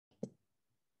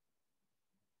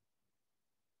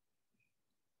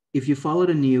If you follow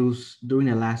the news during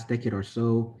the last decade or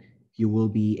so, you will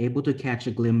be able to catch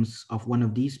a glimpse of one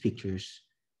of these pictures.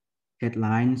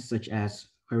 Headlines such as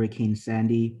Hurricane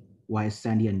Sandy, why is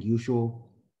Sandy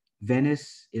unusual?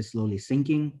 Venice is slowly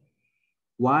sinking.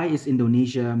 Why is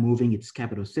Indonesia moving its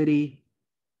capital city?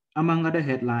 Among other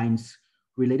headlines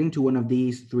relating to one of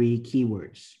these three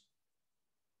keywords: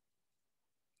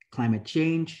 climate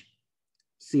change,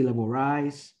 sea level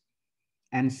rise,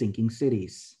 and sinking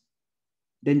cities.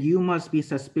 Then you must be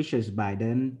suspicious by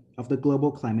then of the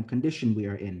global climate condition we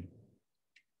are in.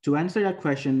 To answer that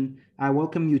question, I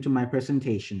welcome you to my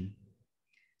presentation,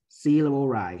 Sea Level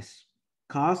Rise,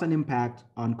 Cause and Impact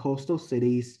on Coastal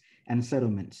Cities and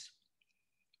Settlements.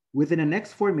 Within the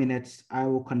next 4 minutes, I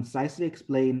will concisely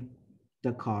explain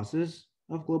the causes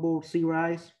of global sea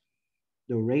rise,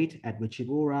 the rate at which it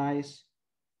will rise,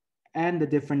 and the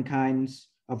different kinds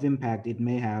of impact it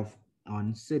may have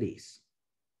on cities.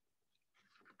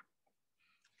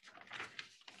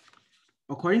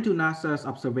 According to NASA's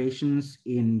observations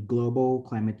in global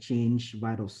climate change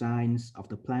vital signs of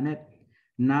the planet,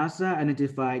 NASA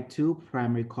identified two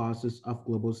primary causes of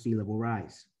global sea level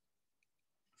rise.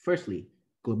 Firstly,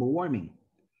 global warming,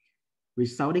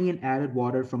 resulting in added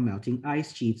water from melting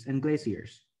ice sheets and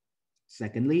glaciers.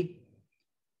 Secondly,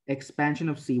 expansion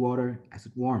of seawater as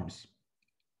it warms.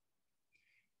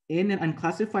 In an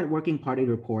unclassified working party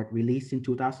report released in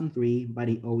 2003 by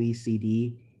the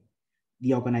OECD,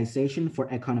 the Organization for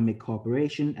Economic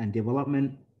Cooperation and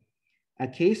Development, a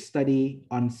case study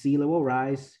on sea level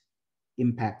rise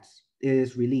impacts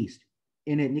is released.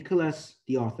 In it, Nicholas,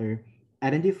 the author,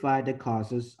 identified the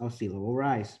causes of sea level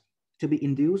rise to be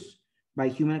induced by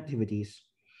human activities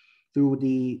through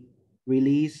the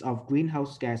release of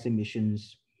greenhouse gas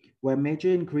emissions, where a major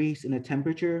increase in the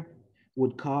temperature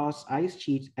would cause ice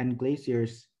sheets and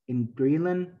glaciers in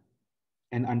Greenland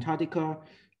and Antarctica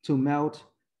to melt,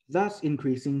 thus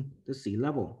increasing the sea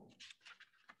level.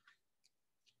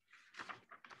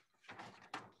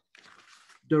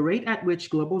 The rate at which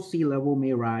global sea level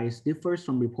may rise differs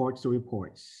from reports to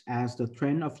reports as the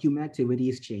trend of human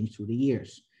activities change through the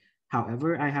years.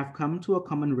 However, I have come to a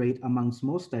common rate amongst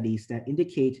most studies that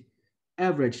indicate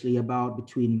averagely about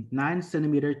between 9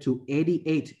 centimeter to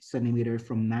 88 centimeter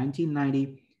from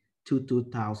 1990 to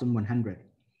 2100.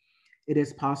 It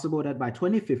is possible that by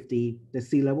 2050, the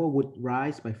sea level would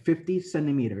rise by 50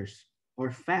 centimeters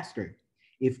or faster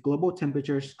if global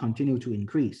temperatures continue to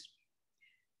increase.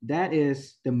 That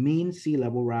is, the mean sea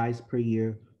level rise per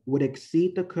year would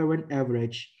exceed the current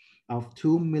average of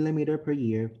 2 millimeter per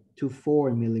year to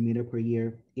 4 millimeter per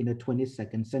year in the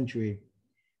 22nd century.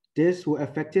 This will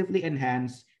effectively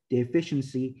enhance the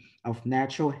efficiency of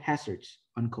natural hazards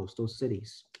on coastal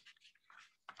cities.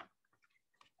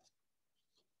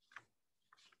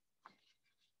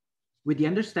 With the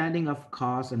understanding of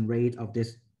cause and rate of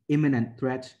this imminent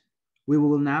threat, we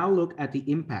will now look at the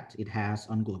impact it has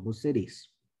on global cities.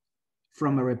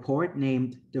 From a report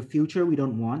named The Future We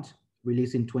Don't Want,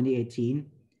 released in 2018,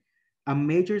 a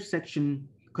major section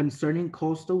concerning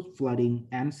coastal flooding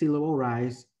and sea level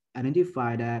rise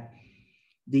identified that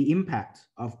the impact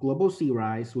of global sea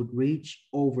rise would reach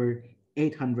over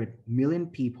 800 million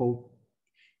people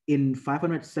in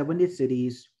 570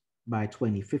 cities by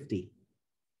 2050.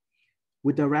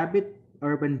 With the rapid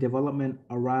urban development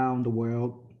around the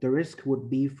world, the risk would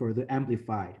be further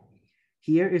amplified.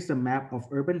 Here is a map of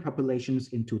urban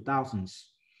populations in 2000s,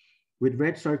 with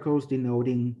red circles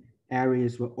denoting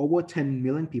areas where over 10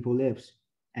 million people live.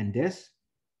 And this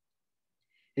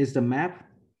is the map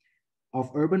of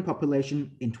urban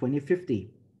population in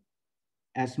 2050.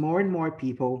 As more and more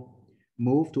people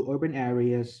move to urban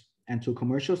areas and to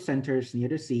commercial centers near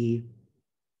the sea,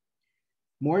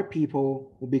 more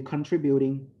people will be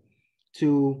contributing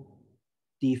to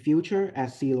the future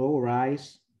as sea level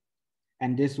rise,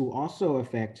 and this will also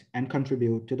affect and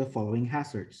contribute to the following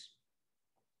hazards.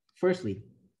 Firstly,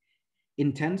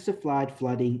 intensified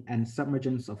flooding and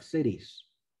submergence of cities.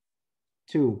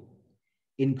 2,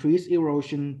 increased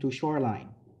erosion to shoreline.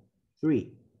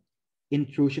 3,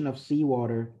 intrusion of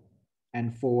seawater.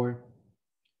 And 4,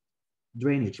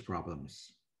 drainage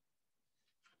problems.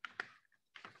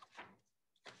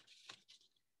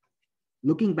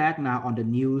 Looking back now on the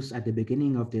news at the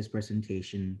beginning of this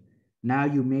presentation, now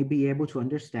you may be able to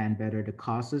understand better the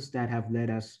causes that have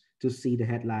led us to see the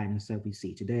headlines that we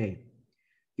see today.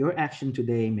 Your action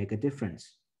today make a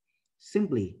difference.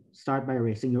 Simply start by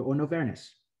raising your own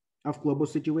awareness of global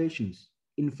situations.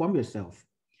 Inform yourself.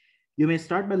 You may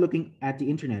start by looking at the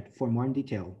internet for more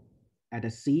detail at the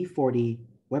C40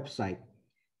 website.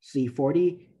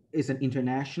 C40 is an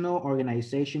international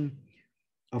organization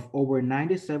of over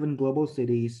 97 global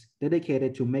cities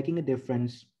dedicated to making a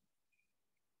difference.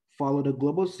 Follow the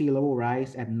global sea level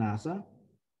rise at NASA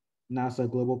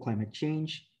Global Climate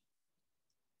Change,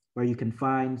 where you can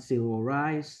find sea level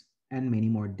rise and many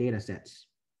more data sets.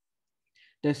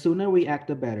 The sooner we act,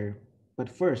 the better. But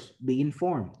first, be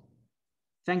informed.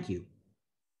 Thank you.